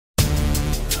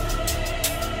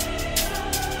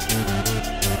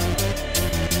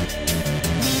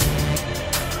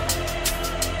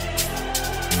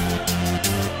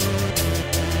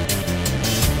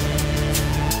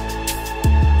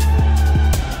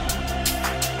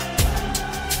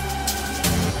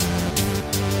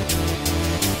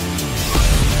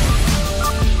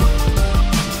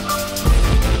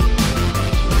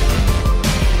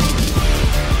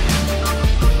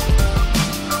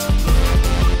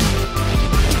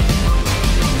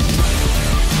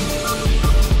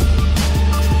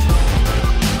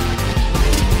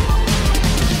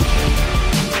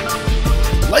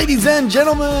Ladies and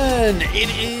gentlemen, it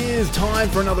is time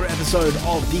for another episode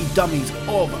of the Dummies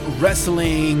of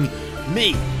Wrestling.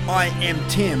 Me, I am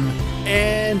Tim,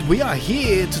 and we are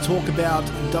here to talk about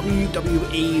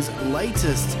WWE's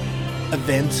latest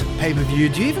event, pay-per-view.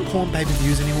 Do you even call them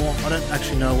pay-per-views anymore? I don't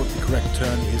actually know what the correct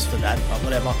term is for that, but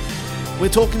whatever. We're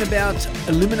talking about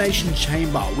Elimination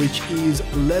Chamber, which is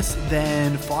less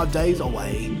than 5 days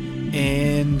away,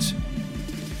 and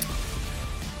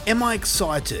am I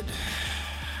excited?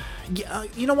 Yeah,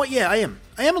 you know what? Yeah, I am.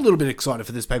 I am a little bit excited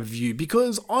for this pay-per-view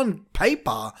because on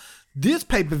paper, this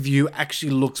pay-per-view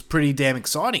actually looks pretty damn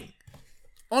exciting.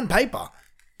 On paper,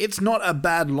 it's not a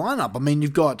bad lineup. I mean,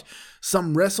 you've got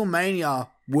some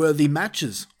WrestleMania-worthy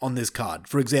matches on this card.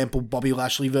 For example, Bobby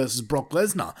Lashley versus Brock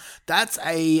Lesnar. That's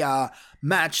a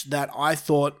match that I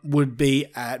thought would be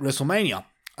at WrestleMania.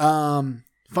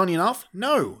 Funny enough,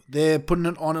 no, they're putting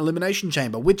it on Elimination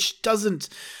Chamber, which doesn't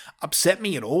upset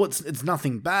me at all. It's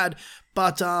nothing bad.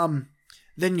 But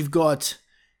then you've got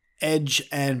Edge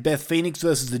and Beth Phoenix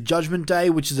versus the Judgment Day,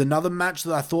 which is another match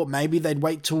that I thought maybe they'd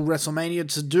wait till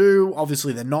WrestleMania to do.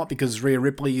 Obviously, they're not because Rhea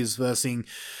Ripley is versing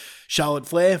Charlotte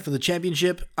Flair for the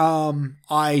championship.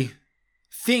 I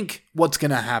think what's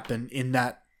going to happen in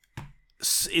that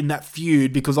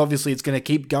feud, because obviously it's going to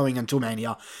keep going until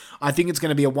Mania, I think it's going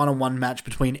to be a one-on-one match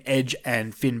between Edge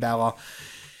and Finn Balor.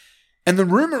 And the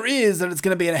rumor is that it's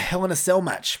going to be a Hell in a Cell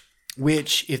match,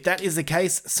 which, if that is the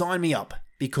case, sign me up.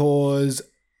 Because,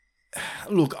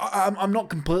 look, I'm not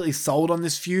completely sold on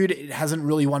this feud. It hasn't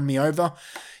really won me over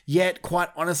yet. Quite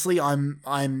honestly,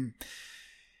 I'm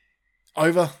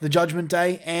over the Judgment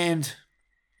Day. And,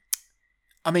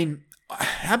 I mean,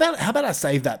 how about I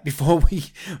save that before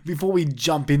we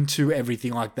jump into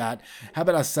everything like that? How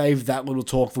about I save that little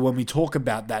talk for when we talk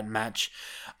about that match?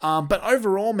 But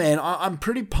overall, man, I'm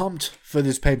pretty pumped for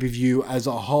this pay-per-view as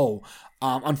a whole.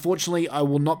 Unfortunately, I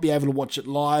will not be able to watch it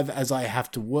live as I have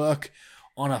to work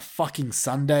on a fucking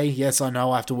Sunday. Yes, I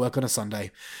know I have to work on a Sunday.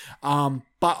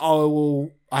 But I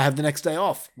have the next day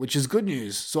off, which is good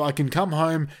news. So I can come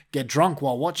home, get drunk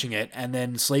while watching it, and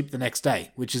then sleep the next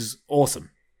day, which is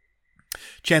awesome.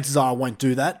 Chances are I won't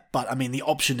do that, but I mean, the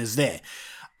option is there.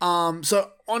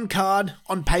 So on card,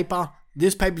 on paper,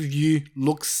 this pay-per-view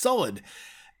looks solid.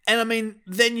 And I mean,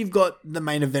 then you've got the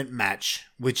main event match,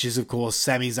 which is, of course,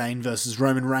 Sami Zayn versus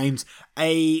Roman Reigns.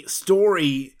 A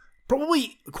story,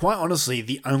 probably, quite honestly,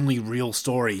 the only real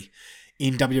story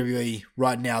in WWE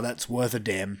right now that's worth a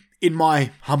damn, in my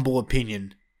humble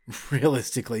opinion,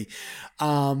 realistically.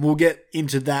 We'll get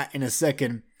into that in a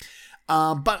second.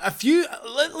 But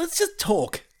let's just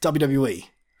talk WWE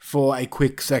for a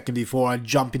quick second before I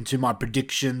jump into my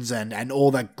predictions and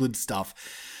all that good stuff.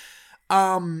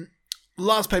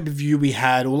 Last pay-per-view we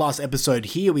had, or last episode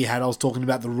here we had, I was talking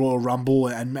about the Royal Rumble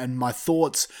and my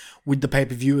thoughts with the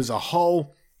pay-per-view as a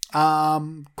whole.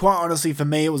 Quite honestly, for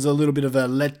me, it was a little bit of a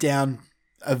letdown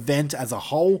event as a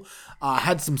whole.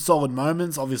 Had some solid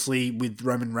moments, obviously, with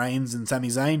Roman Reigns and Sami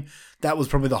Zayn. That was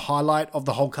probably the highlight of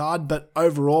the whole card, but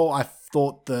overall, I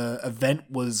thought the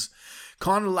event was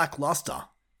kind of lackluster.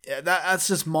 That's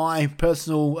just my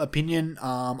personal opinion.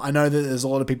 I know that there's a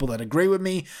lot of people that agree with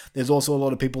me. There's also a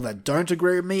lot of people that don't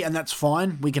agree with me, and that's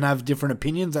fine. We can have different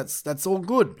opinions. That's all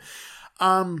good.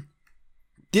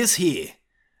 This here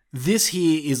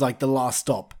is like the last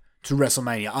stop to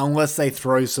WrestleMania, unless they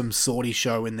throw some Saudi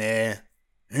show in there.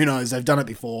 Who knows? They've done it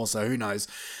before, so who knows?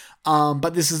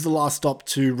 But this is the last stop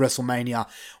to WrestleMania,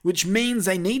 which means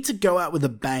they need to go out with a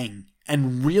bang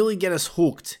and really get us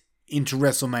hooked into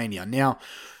WrestleMania. Now,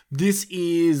 this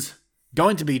is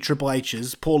going to be Triple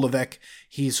H's, Paul Levesque,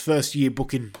 his first year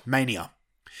booking Mania,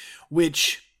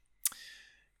 which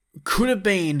could have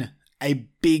been a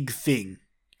big thing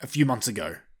a few months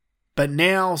ago. But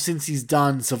now, since he's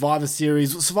done Survivor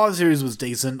Series was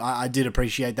decent. I did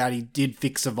appreciate that. He did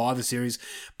fix Survivor Series.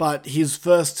 But his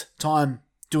first time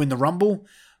doing the Rumble,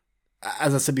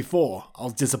 as I said before, I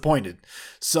was disappointed.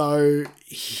 So,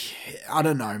 I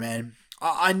don't know, man.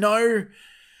 I know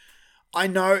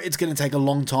it's going to take a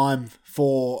long time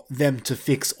for them to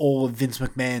fix all of Vince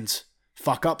McMahon's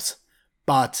fuck-ups,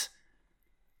 but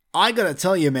I got to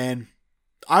tell you, man,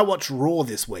 I watched Raw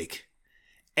this week,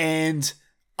 and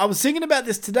I was thinking about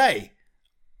this today,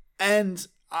 and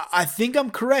I think I'm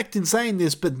correct in saying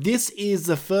this, but this is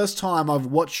the first time I've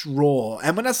watched Raw,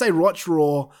 and when I say watch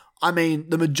Raw, I mean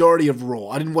the majority of Raw.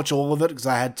 I didn't watch all of it because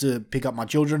I had to pick up my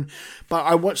children, but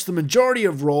I watched the majority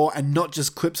of Raw and not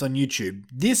just clips on YouTube.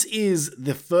 This is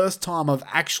the first time I've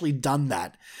actually done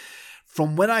that.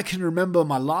 From when I can remember,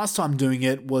 my last time doing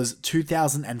it was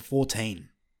 2014.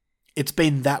 it's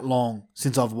been that long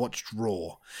since I've watched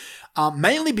Raw.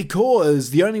 Mainly because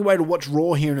the only way to watch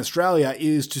Raw here in Australia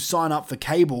is to sign up for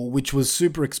cable, which was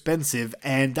super expensive,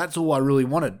 and that's all I really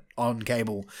wanted on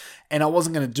cable. And I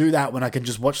wasn't going to do that when I can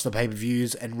just watch the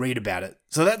pay-per-views and read about it.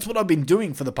 So that's what I've been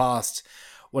doing for the past,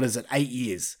 8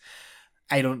 years?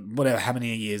 8 or whatever, how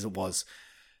many years it was.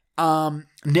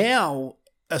 Now,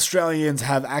 Australians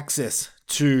have access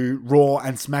to Raw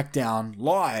and SmackDown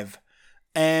live,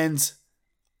 and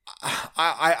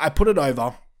I put it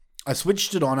over. I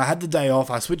switched it on. I had the day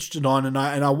off. I switched it on, and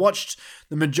I watched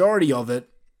the majority of it.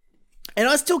 And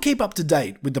I still keep up to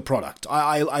date with the product.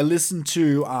 I listen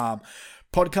to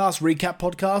recap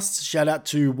podcasts. Shout out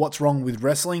to What's Wrong with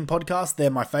Wrestling podcast.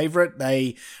 They're my favorite.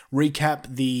 They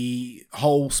recap the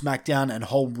whole SmackDown and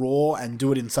whole Raw and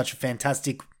do it in such a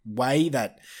fantastic way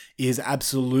that is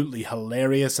absolutely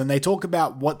hilarious. And they talk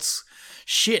about what's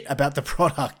shit about the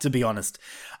product, to be honest.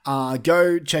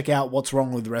 Go check out What's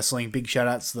Wrong with Wrestling. Big shout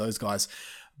outs to those guys.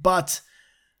 But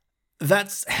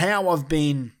that's how I've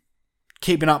been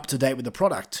keeping up to date with the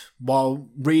product while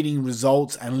reading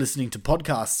results and listening to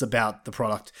podcasts about the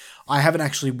product. I haven't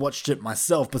actually watched it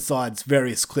myself besides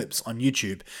various clips on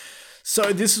YouTube.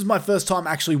 So this is my first time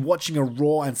actually watching a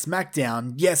Raw and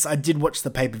SmackDown. Yes, I did watch the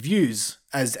pay-per-views,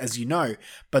 as you know,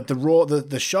 but the Raw,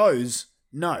 the shows,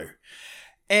 no.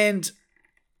 And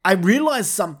I realized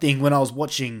something when I was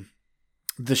watching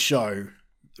the show,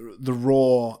 the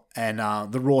Raw and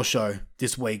the Raw show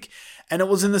this week, and it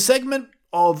was in the segment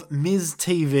of Miz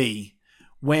TV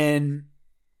when,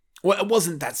 well, it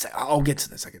wasn't that. I'll get to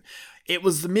that in a second. It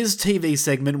was the Miz TV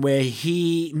segment where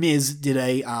Miz did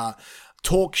a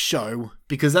talk show,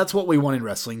 because that's what we want in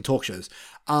wrestling, talk shows,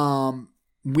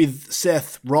 with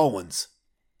Seth Rollins,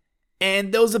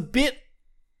 and there was a bit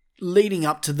leading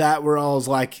up to that where I was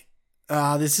like,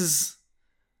 this is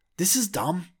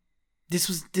dumb. This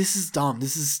is dumb.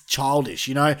 This is childish.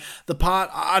 You know, the part,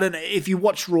 I don't know, if you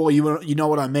watch Raw, you know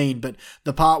what I mean, but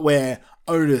the part where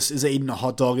Otis is eating a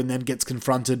hot dog and then gets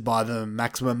confronted by the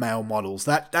Maximum Male models,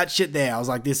 that shit there, I was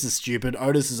like, this is stupid.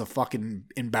 Otis is a fucking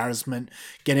embarrassment.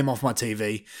 Get him off my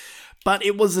TV. But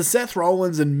it was the Seth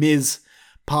Rollins and Miz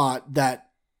part that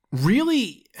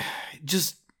really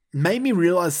just made me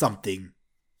realize something.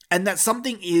 And that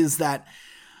something is that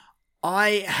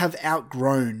I have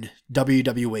outgrown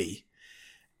WWE.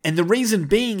 And the reason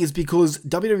being is because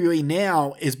WWE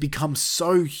now has become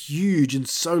so huge and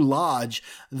so large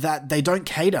that they don't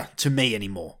cater to me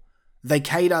anymore. They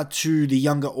cater to the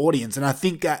younger audience. And I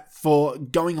think that for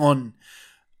going on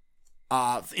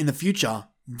in the future,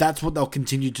 that's what they'll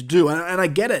continue to do. And I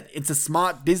get it. It's a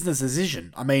smart business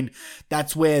decision. I mean,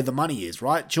 that's where the money is,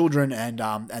 right? Children and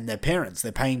their parents,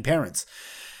 their paying parents.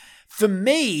 For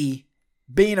me,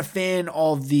 being a fan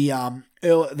of the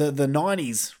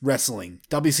 90s wrestling,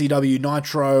 WCW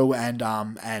Nitro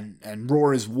and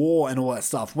Raw is War and all that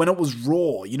stuff, when it was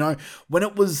raw, you know, when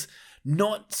it was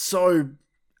not so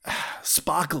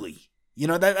sparkly, you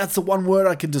know, that's the one word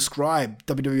I can describe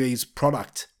WWE's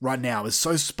product right now, is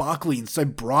so sparkly and so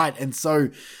bright and so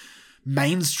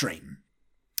mainstream.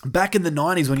 Back in the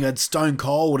 90s when you had Stone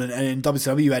Cold and in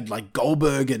WCW you had like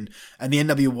Goldberg and the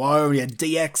NWO, and you had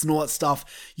DX and all that stuff.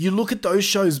 You look at those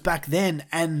shows back then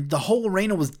and the whole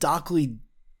arena was darkly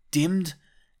dimmed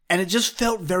and it just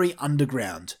felt very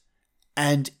underground.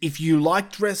 And if you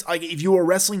liked if you were a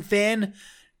wrestling fan,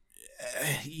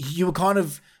 you were kind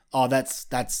of, oh, that's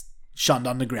shunned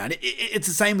underground. It's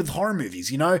the same with horror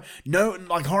movies, you know? No,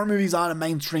 like horror movies aren't a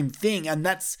mainstream thing, and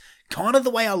that's kind of the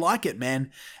way I like it, man.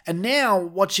 And now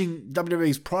watching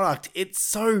WWE's product, it's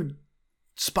so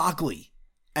sparkly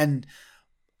and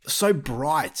so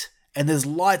bright, and there's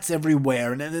lights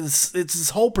everywhere, and it's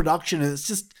this whole production, and it's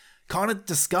just kind of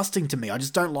disgusting to me. I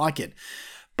just don't like it.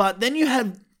 But then you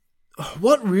had,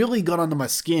 what really got under my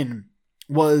skin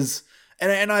was,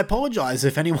 and I apologize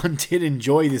if anyone did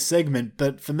enjoy this segment,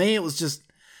 but for me it was just,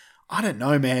 I don't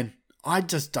know, man. I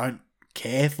just don't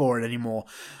care for it anymore.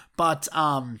 But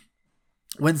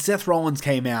when Seth Rollins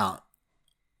came out,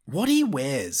 what he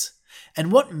wears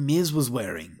and what Miz was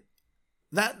wearing,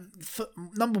 that,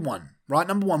 number one,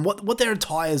 what their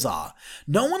attires are.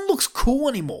 No one looks cool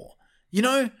anymore. You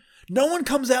know, no one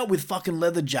comes out with fucking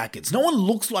leather jackets. No one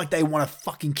looks like they want to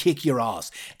fucking kick your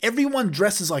ass. Everyone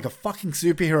dresses like a fucking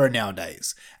superhero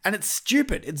nowadays. And it's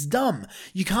stupid. It's dumb.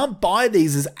 You can't buy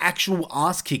these as actual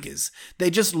ass kickers. They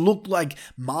just look like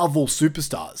Marvel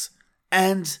superstars.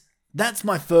 And that's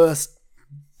my first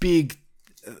big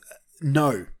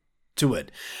no to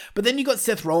it. But then you got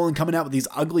Seth Rollins coming out with these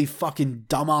ugly fucking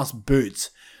dumbass boots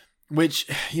which,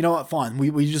 you know what, fine.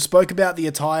 We just spoke about the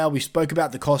attire, we spoke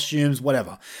about the costumes,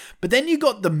 whatever. But then you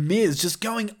got The Miz just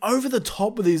going over the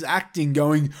top with his acting,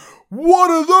 going, "What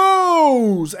are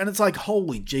those?" And it's like,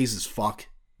 holy Jesus fuck.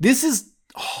 This is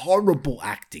horrible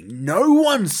acting. No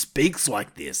one speaks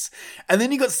like this. And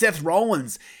then you got Seth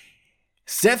Rollins.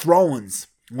 Seth Rollins.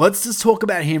 Let's just talk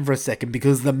about him for a second,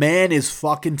 because the man is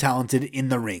fucking talented in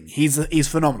the ring. He's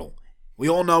phenomenal. We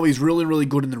all know he's really, really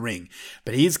good in the ring.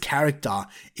 But his character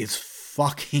is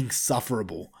fucking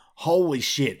sufferable. Holy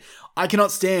shit. I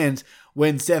cannot stand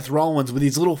when Seth Rollins with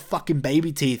his little fucking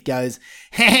baby teeth goes,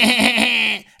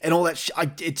 and all that shit.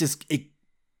 It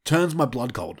turns my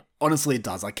blood cold. Honestly, it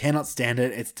does. I cannot stand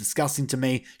it. It's disgusting to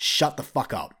me. Shut the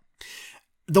fuck up.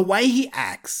 The way he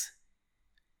acts,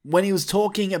 when he was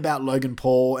talking about Logan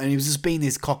Paul and he was just being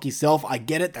his cocky self, I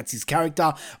get it, that's his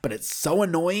character, but it's so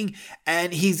annoying.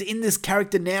 And he's in this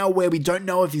character now where we don't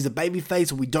know if he's a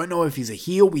babyface or we don't know if he's a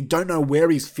heel. We don't know where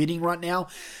he's fitting right now.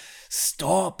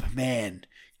 Stop, man.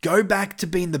 Go back to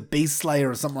being the Beast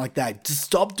Slayer or something like that. Just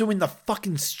stop doing the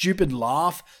fucking stupid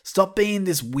laugh. Stop being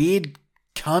this weird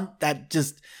cunt that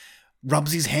just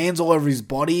rubs his hands all over his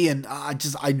body. And I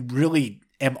really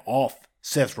am off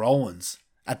Seth Rollins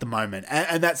at the moment.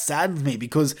 And that saddens me,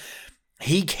 because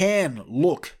he can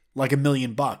look like $1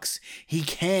 million. He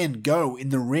can go in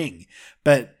the ring.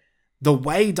 But the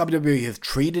way WWE have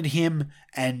treated him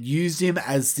and used him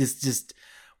as this just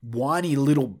whiny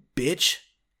little bitch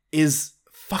is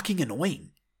fucking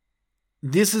annoying.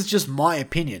 This is just my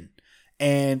opinion.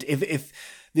 And if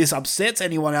this upsets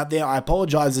anyone out there, I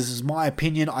apologize. This is my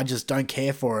opinion. I just don't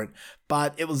care for it.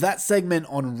 But it was that segment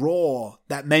on Raw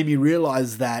that made me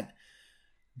realize that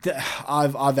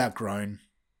I've outgrown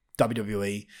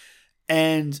WWE,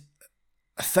 and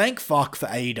thank fuck for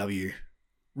AEW.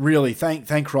 Really,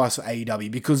 thank Christ for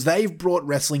AEW, because they've brought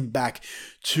wrestling back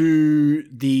to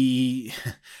the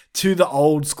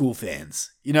old school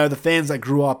fans. You know, the fans that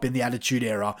grew up in the Attitude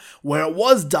Era, where it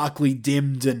was darkly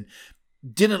dimmed and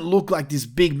didn't look like this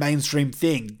big mainstream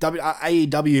thing.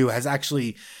 AEW has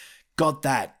actually got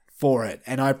that for it,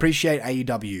 and I appreciate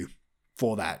AEW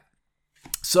for that.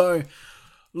 So,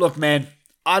 look, man,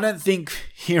 I don't think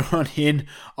here on in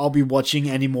I'll be watching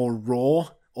any more Raw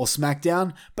or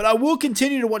SmackDown, but I will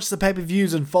continue to watch the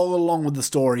pay-per-views and follow along with the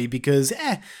story, because,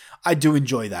 I do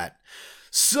enjoy that.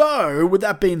 So, with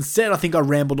that being said, I think I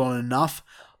rambled on enough.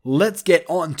 Let's get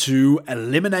on to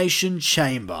Elimination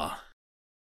Chamber.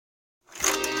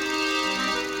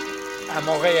 À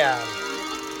Montréal,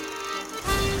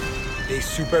 les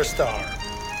superstars,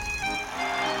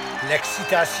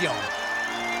 l'excitation,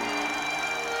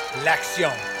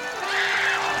 l'action,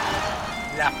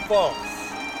 la force,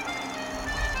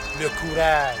 le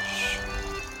courage,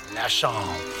 la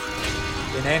chance.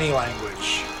 In any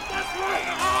language,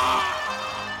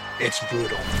 it's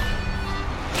brutal.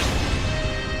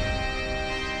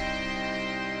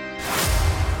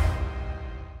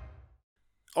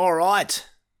 All right.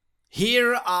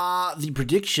 Here are the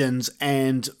predictions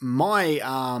and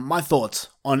my thoughts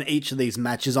on each of these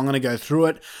matches. I'm going to go through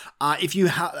it. If you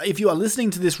are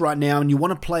listening to this right now and you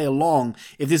want to play along,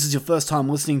 if this is your first time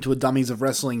listening to a Dummies of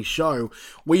Wrestling show,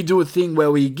 we do a thing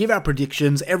where we give our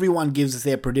predictions. Everyone gives us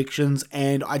their predictions,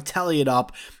 and I tally it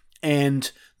up, and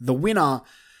the winner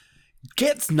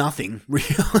gets nothing,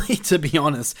 really, to be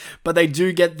honest, but they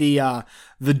do get the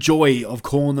joy of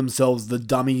calling themselves the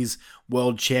Dummies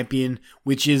World Champion,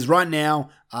 which is right now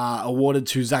awarded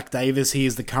to Zach Davis. He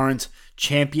is the current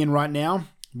champion right now.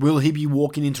 Will he be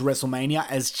walking into WrestleMania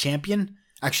as champion?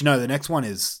 Actually, no, the next one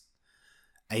is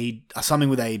something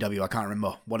with AEW. I can't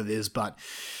remember what it is, but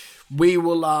we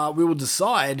will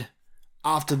decide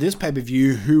after this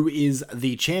pay-per-view who is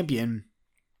the champion.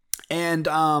 And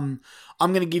I'm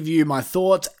going to give you my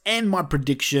thoughts and my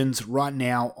predictions right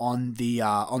now on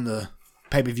the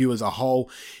pay-per-view as a whole.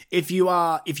 If you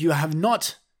have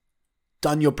not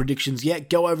done your predictions yet,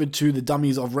 go over to the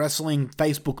Dummies of Wrestling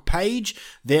Facebook page.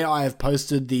 There I have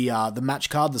posted the match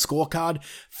card, the scorecard.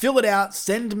 Fill it out,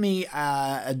 send me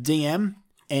a DM,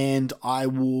 and I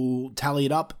will tally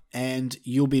it up, and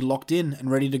you'll be locked in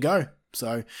and ready to go.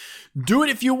 So do it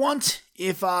if you want.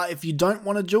 If you don't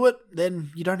want to do it,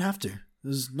 then you don't have to.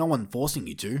 There's no one forcing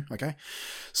you to, okay?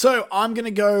 So I'm going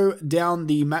to go down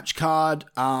the match card.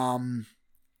 I'm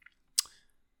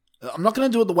not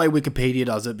going to do it the way Wikipedia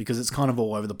does it, because it's kind of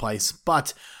all over the place.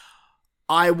 But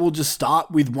I will just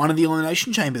start with one of the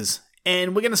Elimination Chambers.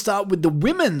 And we're going to start with the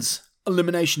Women's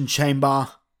Elimination Chamber.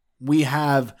 We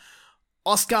have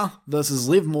Asuka versus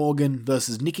Liv Morgan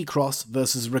versus Nikki Cross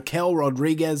versus Raquel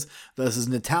Rodriguez versus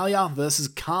Natalya versus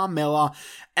Carmella.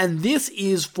 And this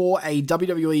is for a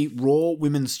WWE Raw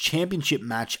Women's Championship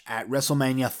match at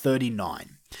WrestleMania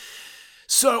 39.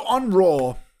 So on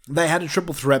Raw, they had a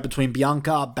triple threat between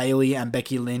Bianca, Bayley, and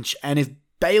Becky Lynch. And if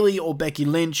Bayley or Becky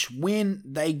Lynch win,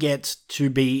 they get to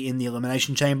be in the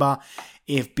Elimination Chamber.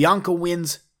 If Bianca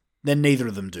wins, then neither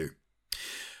of them do.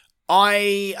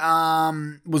 I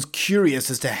was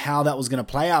curious as to how that was going to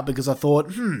play out because I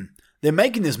thought, they're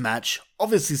making this match.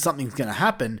 Obviously something's going to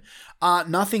happen.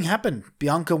 Nothing happened.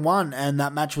 Bianca won and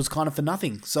that match was kind of for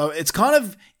nothing. So it's kind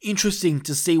of interesting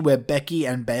to see where Becky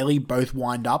and Bayley both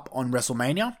wind up on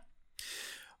WrestleMania.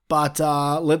 But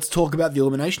let's talk about the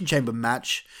Elimination Chamber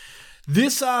match.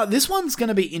 This one's going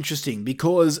to be interesting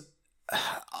because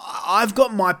I've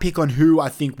got my pick on who I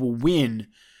think will win.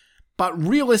 But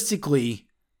realistically,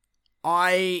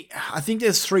 I think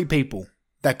there's 3 people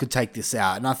that could take this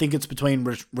out. And I think it's between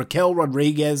Raquel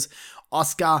Rodriguez,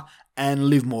 Asuka, and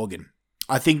Liv Morgan.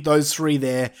 I think those 3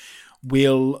 there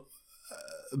will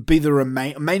be the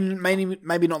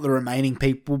maybe not the remaining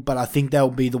people, but I think they'll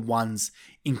be the ones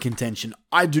in contention.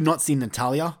 I do not see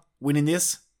Natalya winning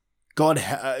this. God,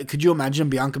 could you imagine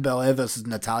Bianca Belair versus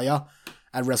Natalya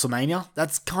at WrestleMania?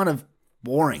 That's kind of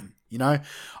boring, you know?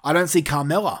 I don't see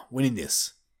Carmella winning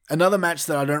this. Another match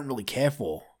that I don't really care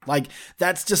for. Like,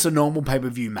 that's just a normal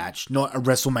pay-per-view match, not a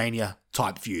WrestleMania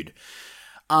type feud.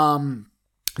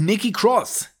 Nikki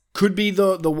Cross could be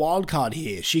the wild card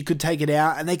here. She could take it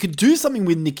out, and they could do something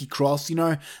with Nikki Cross. You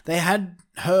know, they had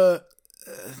her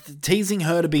teasing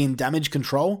her to be in Damage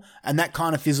Control, and that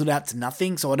kind of fizzled out to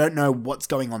nothing, so I don't know what's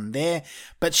going on there.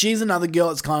 But she's another girl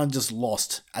that's kind of just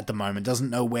lost at the moment, doesn't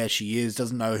know where she is,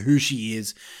 doesn't know who she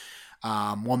is.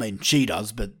 Well, I mean, she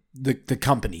does, but the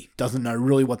company doesn't know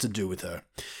really what to do with her.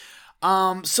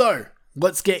 So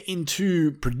let's get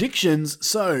into predictions.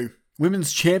 So,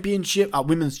 Women's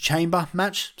Chamber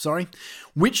match, sorry.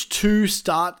 Which 2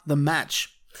 start the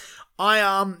match?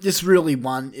 This really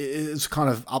one is kind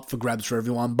of up for grabs for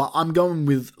everyone, but I'm going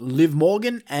with Liv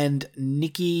Morgan and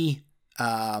Nikki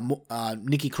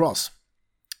Cross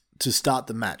to start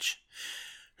the match.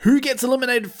 Who gets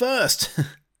eliminated first?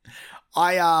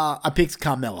 I picked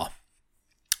Carmella.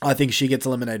 I think she gets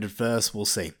eliminated first. We'll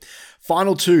see.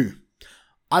 Final 2.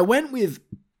 I went with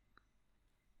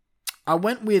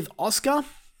Asuka,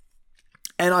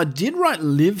 and I did write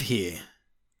Liv here,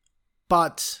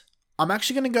 but I'm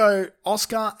actually going to go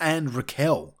Asuka and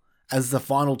Raquel as the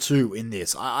final 2 in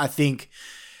this. I think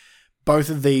both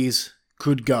of these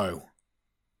could go.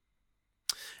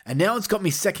 And now it's got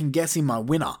me second guessing my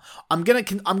winner. I'm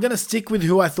gonna stick with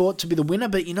who I thought to be the winner,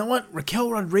 but you know what? Raquel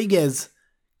Rodriguez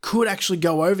could actually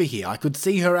go over here. I could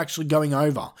see her actually going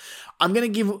over. I'm gonna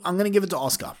give it to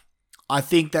Asuka. I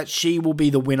think that she will be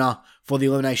the winner for the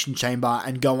Elimination Chamber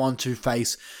and go on to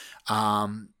face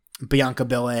Bianca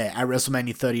Belair at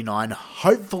WrestleMania 39,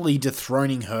 hopefully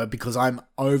dethroning her because I'm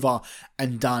over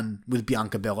and done with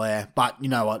Bianca Belair. But you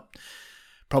know what?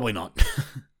 Probably not.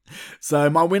 So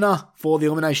my winner for the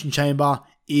Elimination Chamber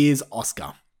is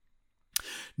Asuka.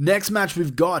 Next match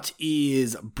we've got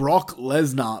is Brock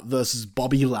Lesnar versus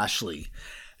Bobby Lashley.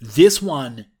 This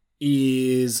one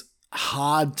is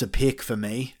hard to pick for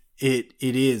me. It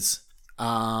is.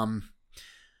 I've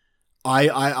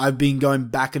been going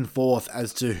back and forth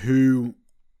as to who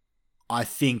I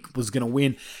think was going to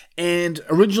win. And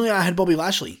originally I had Bobby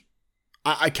Lashley.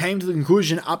 I came to the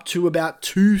conclusion up to about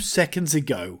 2 seconds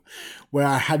ago where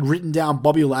I had written down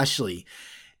Bobby Lashley.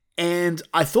 And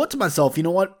I thought to myself, you know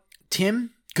what,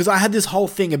 Tim? Because I had this whole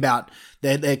thing about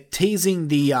they're teasing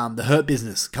the Hurt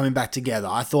Business coming back together.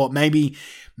 I thought maybe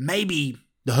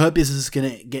the Hurt Business is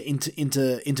going to get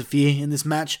interfere in this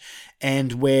match,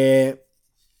 and we're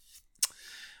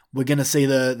going to see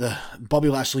the Bobby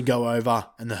Lashley go over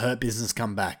and the Hurt Business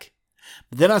come back.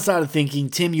 But then I started thinking,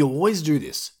 Tim, you always do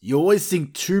this. You always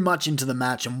think too much into the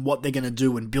match and what they're going to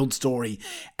do and build story.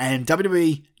 And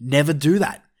WWE never do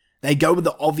that. They go with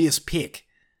the obvious pick.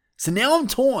 So now I'm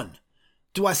torn.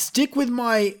 Do I stick with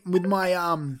my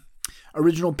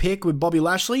original pick with Bobby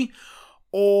Lashley,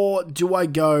 or do I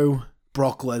go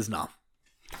Brock Lesnar?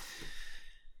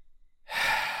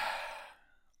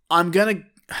 I'm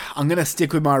gonna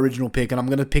stick with my original pick, and I'm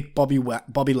gonna pick Bobby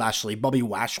Lashley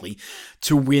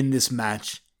to win this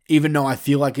match, even though I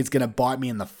feel like it's gonna bite me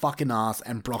in the fucking ass,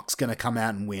 and Brock's gonna come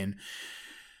out and win.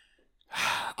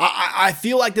 I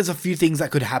feel like there's a few things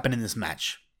that could happen in this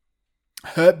match.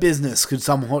 Hurt Business could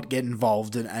somewhat get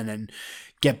involved and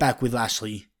get back with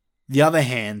Lashley. The other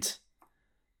hand,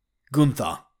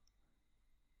 Gunther.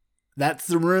 That's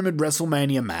the rumored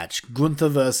WrestleMania match, Gunther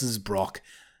versus Brock.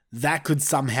 That could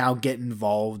somehow get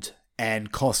involved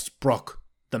and cost Brock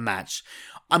the match.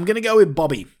 I'm going to go with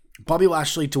Bobby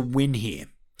Lashley to win here.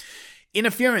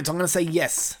 Interference, I'm going to say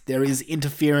yes, there is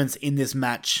interference in this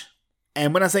match.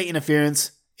 And when I say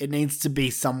interference, it needs to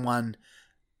be someone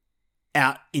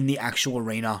out in the actual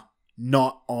arena,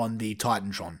 not on the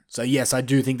Titantron. So yes, I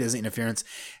do think there's interference.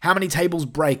 How many tables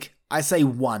break? I say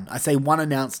one. I say one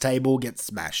announced table gets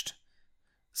smashed.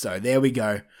 So there we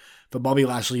go for Bobby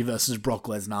Lashley versus Brock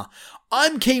Lesnar.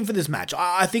 I'm keen for this match.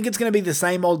 I think it's going to be the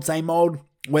same old,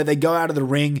 where they go out of the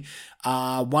ring.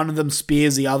 One of them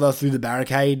spears the other through the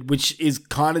barricade, which is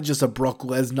kind of just a Brock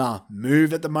Lesnar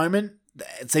move at the moment.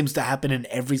 It seems to happen in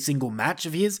every single match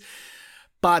of his.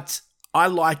 But I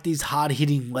like these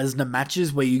hard-hitting Lesnar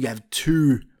matches where you have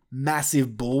two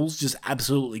massive bulls just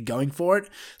absolutely going for it.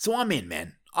 So I'm in,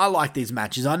 man. I like these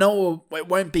matches. I know it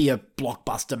won't be a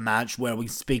blockbuster match where we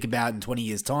speak about in 20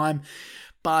 years' time,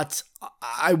 but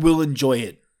I will enjoy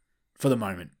it for the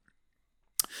moment.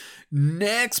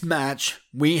 Next match,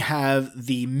 we have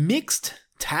the mixed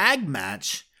tag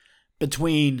match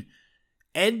between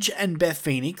Edge and Beth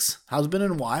Phoenix, husband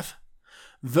and wife,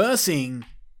 versus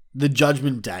the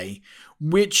Judgment Day,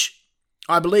 which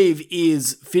I believe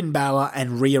is Finn Balor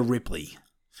and Rhea Ripley,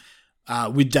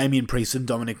 with Damian Priest and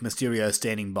Dominic Mysterio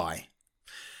standing by.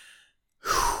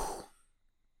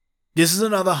 This is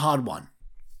another hard one.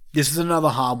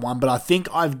 But I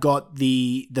think I've got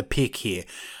the pick here.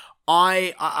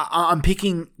 I'm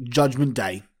picking Judgment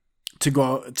Day to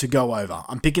go over.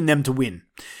 I'm picking them to win.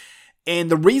 And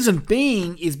the reason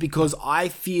being is because I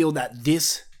feel that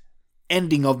this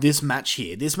ending of this match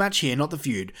here, not the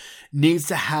feud, needs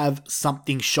to have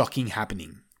something shocking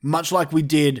happening. Much like we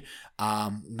did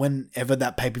whenever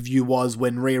that pay-per-view was,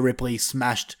 when Rhea Ripley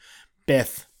smashed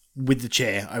Beth with the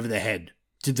chair over the head,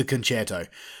 did the concerto.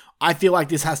 I feel like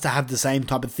this has to have the same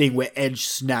type of thing where Edge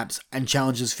snaps and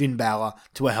challenges Finn Balor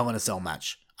to a Hell in a Cell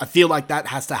match. I feel like that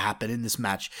has to happen in this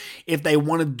match. If they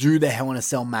want to do the Hell in a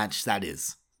Cell match, that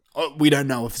is. We don't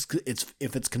know if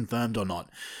it's confirmed or not.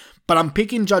 But I'm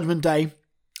picking Judgment Day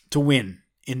to win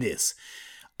in this.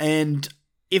 And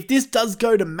if this does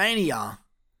go to Mania,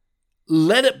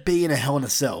 let it be in a Hell in a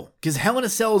Cell. Because Hell in a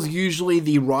Cell is usually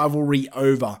the rivalry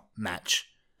over match.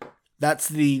 That's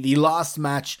the last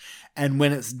match, and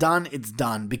when it's done, it's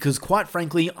done. Because quite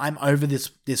frankly, I'm over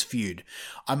this feud.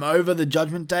 I'm over the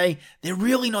Judgment Day. They're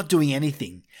really not doing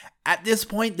anything. At this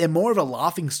point, they're more of a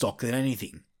laughingstock than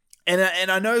anything.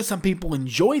 And I know some people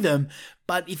enjoy them,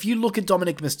 but if you look at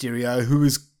Dominic Mysterio, who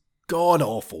is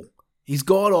god-awful. He's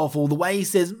god-awful. The way he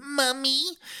says, Mummy,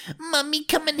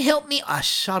 come and help me.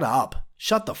 Shut up.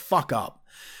 Shut the fuck up.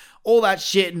 All that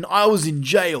shit, and I was in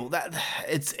jail.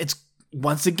 It's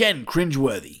once again,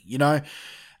 cringeworthy, you know?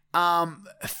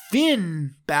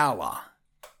 Finn Balor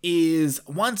is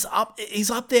he's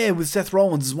up there with Seth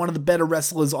Rollins as one of the better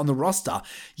wrestlers on the roster,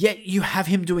 yet you have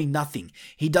him doing nothing.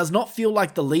 He does not feel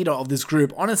like the leader of this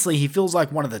group. Honestly, he feels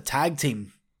like one of the tag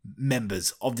team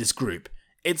members of this group.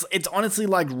 It's honestly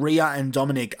like Rhea and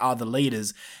Dominic are the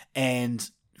leaders, and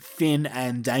Finn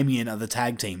and Damian are the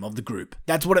tag team of the group.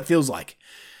 That's what it feels like.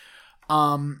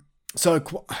 So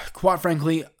quite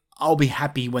frankly, I'll be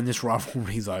happy when this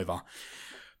rivalry is over.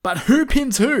 But who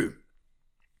pins who?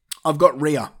 I've got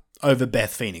Rhea over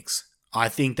Beth Phoenix. I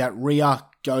think that Rhea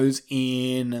goes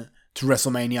in to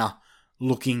WrestleMania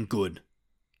looking good.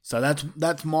 So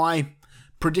that's my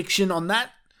prediction on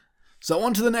that. So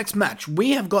on to the next match.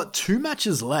 We have got 2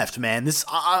 matches left, man.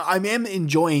 I am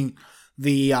enjoying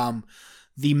the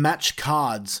match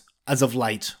cards as of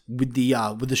late with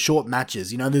the short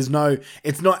matches. You know, it's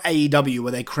not AEW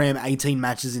where they cram 18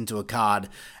 matches into a card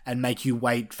and make you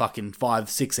wait fucking 5,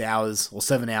 6 hours or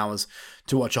 7 hours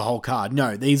to watch a whole card.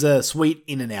 No, these are sweet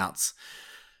in and outs.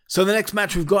 So the next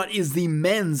match we've got is the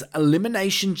men's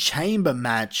Elimination Chamber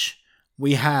match.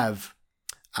 We have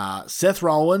Seth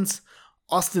Rollins,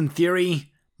 Austin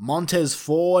Theory, Montez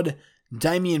Ford,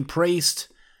 Damian Priest,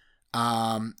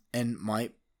 and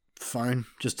my phone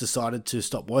just decided to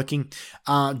stop working.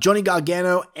 Johnny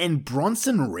Gargano and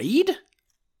Bronson Reed?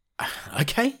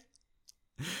 Okay.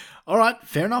 Alright,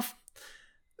 fair enough.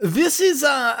 This is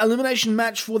an elimination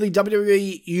match for the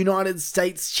WWE United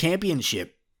States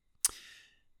Championship.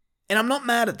 And I'm not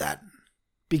mad at that,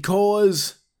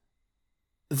 because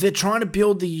they're trying to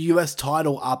build the US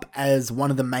title up as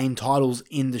one of the main titles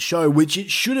in the show, which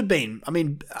it should have been. I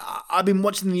mean, I've been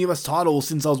watching the US title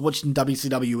since I was watching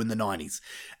WCW in the 90s,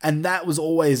 and that was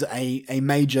always a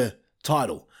major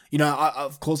title. You know,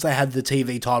 of course they had the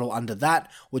TV title under that,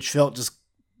 which felt just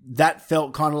that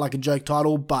felt kind of like a joke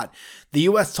title, but the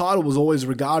US title was always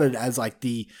regarded as like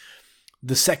the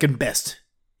second best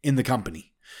in the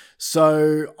company.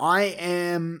 So I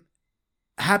am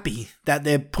happy that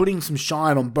they're putting some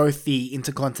shine on both the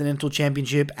Intercontinental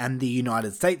Championship and the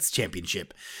United States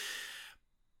Championship.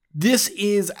 This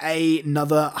is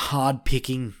another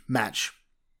hard-picking match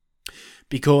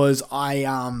because I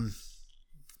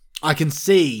can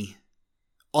see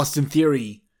Austin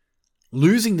Theory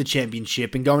losing the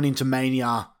championship and going into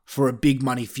Mania for a big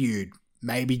money feud.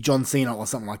 Maybe John Cena or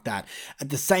something like that. At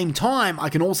the same time, I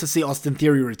can also see Austin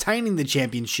Theory retaining the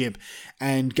championship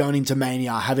and going into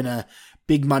Mania having a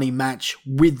big money match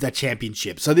with the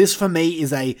championship. So this for me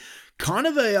is a kind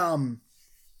of a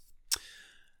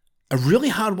really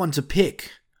hard one to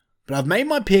pick. But I've made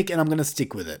my pick and I'm going to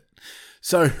stick with it.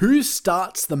 So who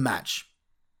starts the match?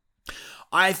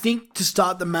 I think to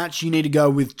start the match, you need to go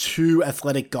with two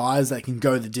athletic guys that can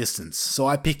go the distance. So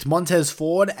I picked Montez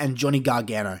Ford and Johnny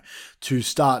Gargano to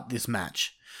start this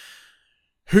match.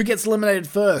 Who gets eliminated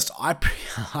first? I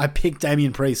picked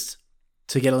Damian Priest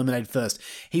to get eliminated first.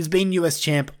 He's been US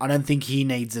champ. I don't think he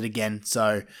needs it again.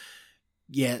 So,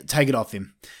 yeah, take it off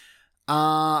him.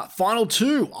 Final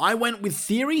two. I went with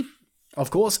Theory,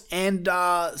 of course, and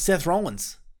Seth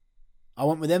Rollins. I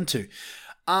went with them too.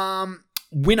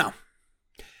 Winner.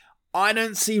 I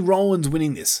don't see Rollins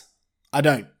winning this. I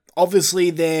don't. Obviously,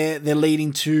 they're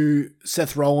leading to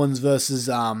Seth Rollins versus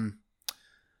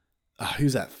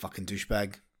who's that fucking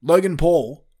douchebag? Logan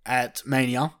Paul at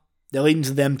Mania. They're leading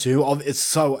to them too.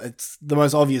 It's the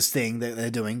most obvious thing that they're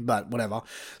doing, but whatever.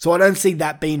 So I don't see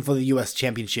that being for the US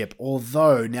Championship.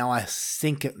 Although now I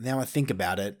think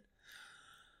about it,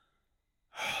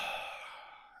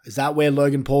 is that where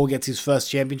Logan Paul gets his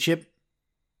first championship?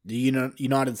 The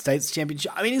United States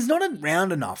Championship? I mean, he's not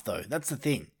around enough, though. That's the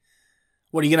thing.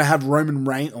 What, are you going to have Roman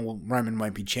Reigns? Well, Roman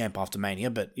won't be champ after Mania,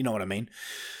 but you know what I mean.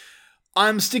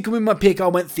 I'm sticking with my pick. I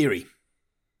went Theory.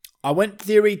 I went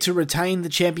Theory to retain the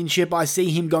championship. I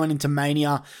see him going into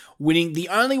Mania, winning. The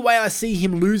only way I see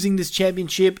him losing this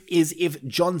championship is if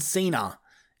John Cena,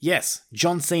 yes,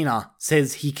 John Cena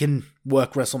says he can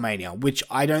work WrestleMania, which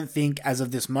I don't think, as of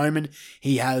this moment,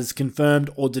 he has confirmed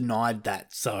or denied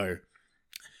that. So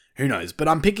who knows? But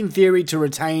I'm picking Theory to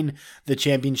retain the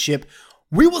championship.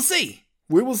 We will see.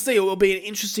 We will see. It will be an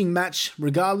interesting match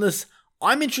regardless.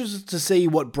 I'm interested to see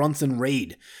what Bronson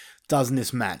Reed does in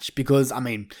this match because, I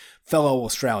mean, fellow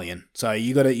Australian. So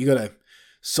you gotta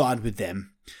side with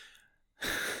them.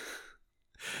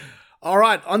 All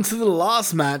right, on to the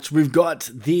last match. We've got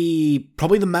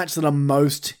probably the match that I'm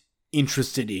most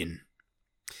interested in.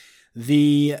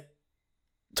 The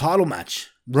title match.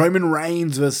 Roman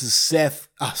Reigns versus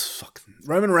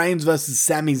Roman Reigns versus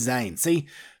Sami Zayn. See,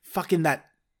 fucking that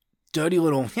dirty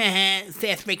little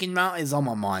Seth freaking Rollins is on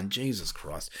my mind. Jesus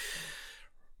Christ.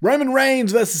 Roman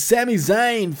Reigns versus Sami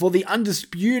Zayn for the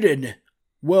undisputed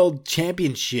World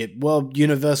Championship, World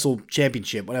Universal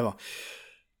Championship, whatever.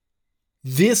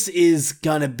 This is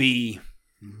gonna be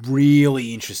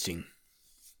really interesting.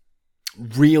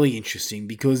 Really interesting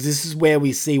because this is where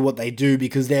we see what they do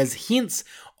because there's hints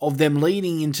of them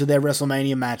leading into their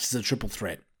WrestleMania match as a triple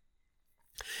threat.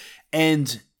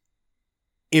 And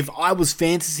if I was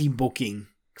fantasy booking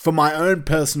for my own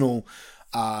personal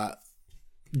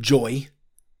joy,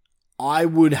 I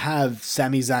would have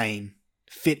Sami Zayn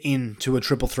fit into a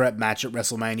triple threat match at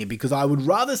WrestleMania because I would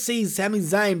rather see Sami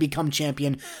Zayn become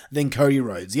champion than Cody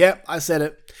Rhodes. Yeah, I said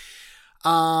it.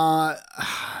 Yeah,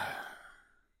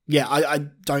 I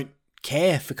don't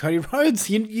care for Cody Rhodes.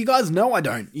 You guys know I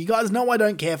don't. You guys know I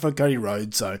don't care for Cody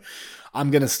Rhodes, so I'm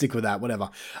going to stick with that,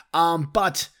 whatever.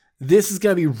 But this is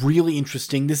going to be really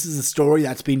interesting. This is a story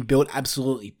that's been built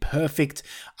absolutely perfect.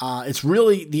 It's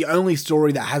really the only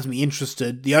story that has me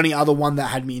interested. The only other one that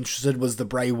had me interested was the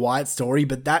Bray Wyatt story,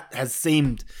 but that has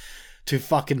seemed to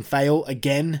fucking fail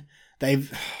again.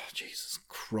 Jesus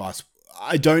Christ.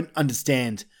 I don't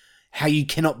understand how you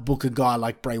cannot book a guy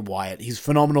like Bray Wyatt. He's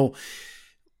phenomenal.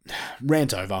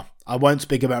 Rant over. I won't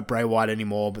speak about Bray Wyatt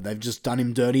anymore, but they've just done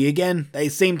him dirty again. They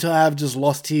seem to have just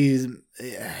lost his...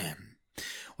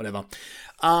 whatever.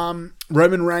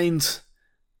 Roman Reigns...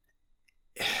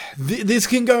 This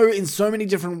can go in so many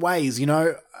different ways, you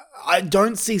know. I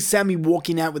don't see Sami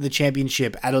walking out with the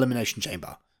championship at Elimination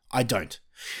Chamber. I don't.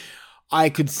 I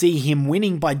could see him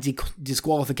winning by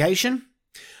disqualification.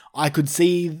 I could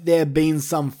see there being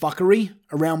some fuckery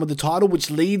around with the title,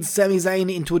 which leads Sami Zayn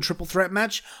into a triple threat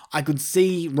match. I could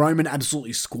see Roman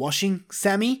absolutely squashing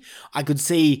Sami. I could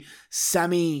see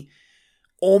Sami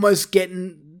almost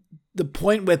getting the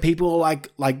point where people are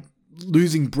like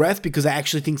losing breath because I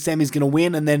actually think Sammy's going to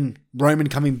win, and then Roman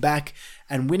coming back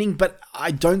and winning. But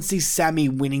I don't see Sammy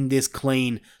winning this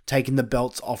clean, taking the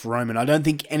belts off Roman. I don't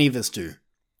think any of us do.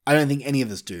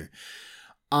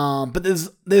 But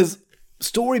there's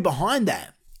story behind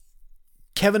that.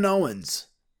 Kevin Owens,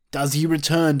 does he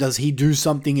return? Does he do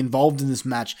something involved in this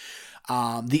match?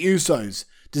 The Usos.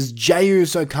 Does Jey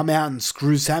Uso come out and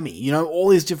screw Sammy? You know, all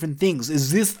these different things.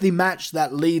 Is this the match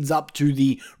that leads up to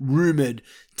the rumored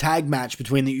tag match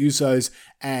between the Usos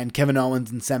and Kevin Owens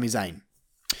and Sami Zayn?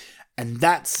 And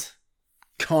that's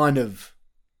kind of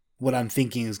what I'm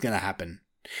thinking is going to happen.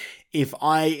 If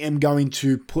I am going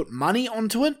to put money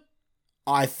onto it,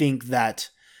 I think that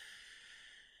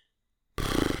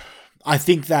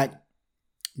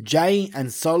Jey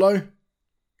and Solo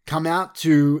come out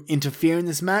to interfere in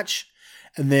this match,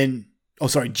 and then,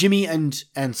 Jimmy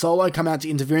and Solo come out to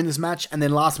interfere in this match, and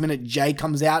then last minute Jey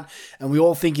comes out, and we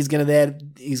all think he's gonna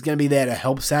be there to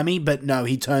help Sammy, but no,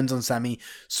 he turns on Sammy,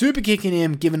 super kicking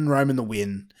him, giving Roman the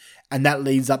win, and that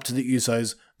leads up to the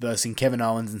Usos versus Kevin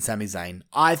Owens and Sami Zayn.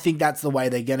 I think that's the way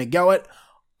they're gonna go it.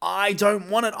 I don't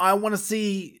want it. I want to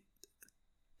see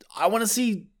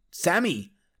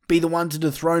Sammy be the one to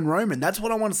dethrone Roman. That's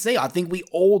what I want to see. I think we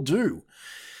all do.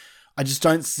 I just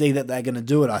don't see that they're going to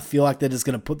do it. I feel like they're just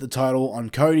going to put the title on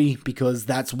Cody because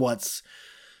that's what's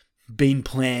been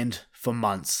planned for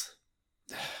months.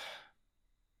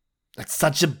 That's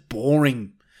such a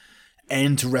boring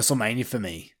end to WrestleMania for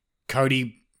me.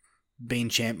 Cody being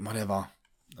champ, whatever.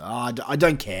 I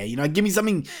don't care. You know, give me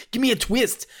something. Give me a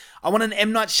twist. I want an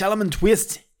M. Night Shyamalan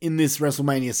twist in this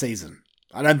WrestleMania season.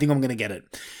 I don't think I'm going to get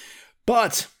it.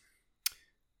 But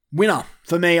winner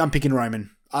for me, I'm picking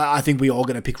Roman. I think we all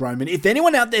going to pick Roman. If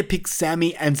anyone out there picks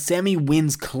Sammy and Sammy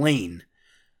wins clean,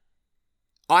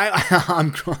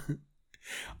 I'm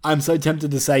so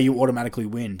tempted to say you automatically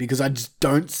win because I just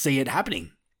don't see it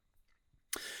happening.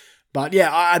 But yeah,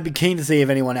 I'd be keen to see if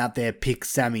anyone out there picks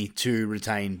Sammy to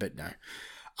retain, but no.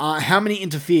 How many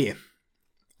interfere?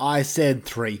 I said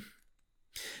 3.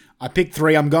 I picked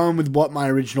 3. I'm going with what my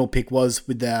original pick was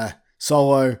with the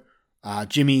Solo,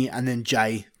 Jimmy, and then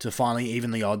Jey to finally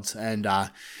even the odds and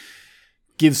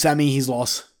give Sammy his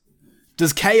loss.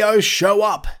 Does KO show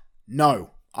up?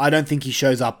 No, I don't think he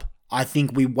shows up. I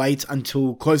think we wait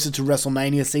until closer to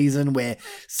WrestleMania season where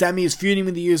Sammy is feuding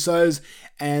with the Usos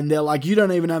and they're like, you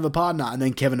don't even have a partner. And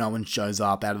then Kevin Owens shows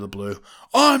up out of the blue.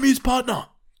 I'm his partner.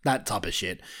 That type of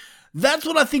shit. That's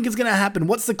what I think is going to happen.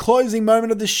 What's the closing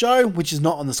moment of the show? Which is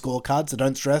not on the scorecard, so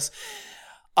don't stress.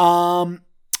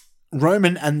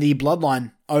 Roman and the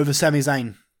Bloodline over Sami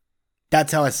Zayn.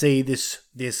 That's how I see this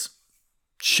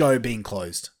show being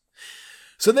closed.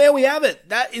 So there we have it.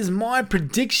 That is my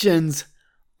predictions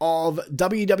of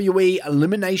WWE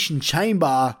Elimination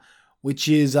Chamber, which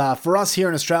is for us here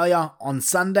in Australia on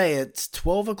Sunday at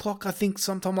 12 o'clock, I think,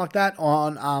 sometime like that.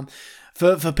 On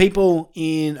for people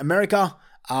in America,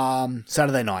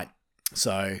 Saturday night.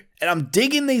 So, and I'm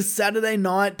digging these Saturday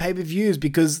night pay-per-views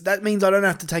because that means I don't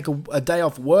have to take a day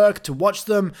off work to watch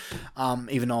them,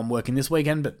 even though I'm working this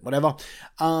weekend, but whatever.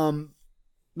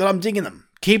 But I'm digging them.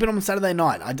 Keep it on Saturday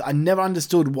night. I never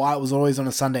understood why it was always on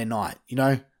a Sunday night, you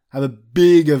know? Have a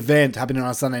big event happening on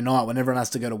a Sunday night when everyone has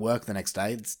to go to work the next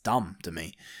day. It's dumb to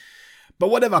me. But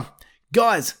whatever.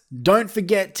 Guys, don't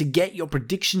forget to get your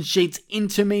prediction sheets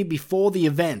into me before the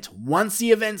event. Once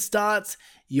the event starts,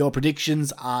 your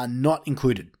predictions are not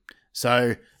included.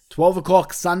 So 12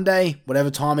 o'clock Sunday,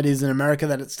 whatever time it is in America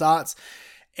that it starts,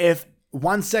 if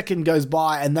 1 second goes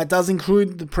by, and that does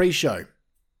include the pre-show.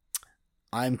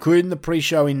 I'm including the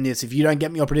pre-show in this. If you don't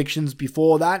get me your predictions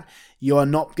before that, you are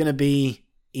not going to be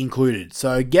included.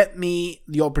 So get me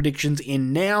your predictions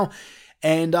in now,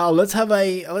 and let's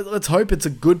hope it's a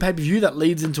good pay-per-view that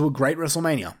leads into a great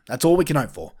WrestleMania. That's all we can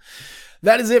hope for.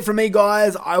 That is it from me,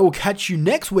 guys. I will catch you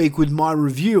next week with my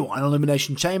review on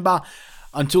Elimination Chamber.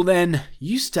 Until then,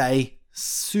 you stay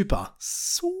super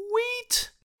sweet.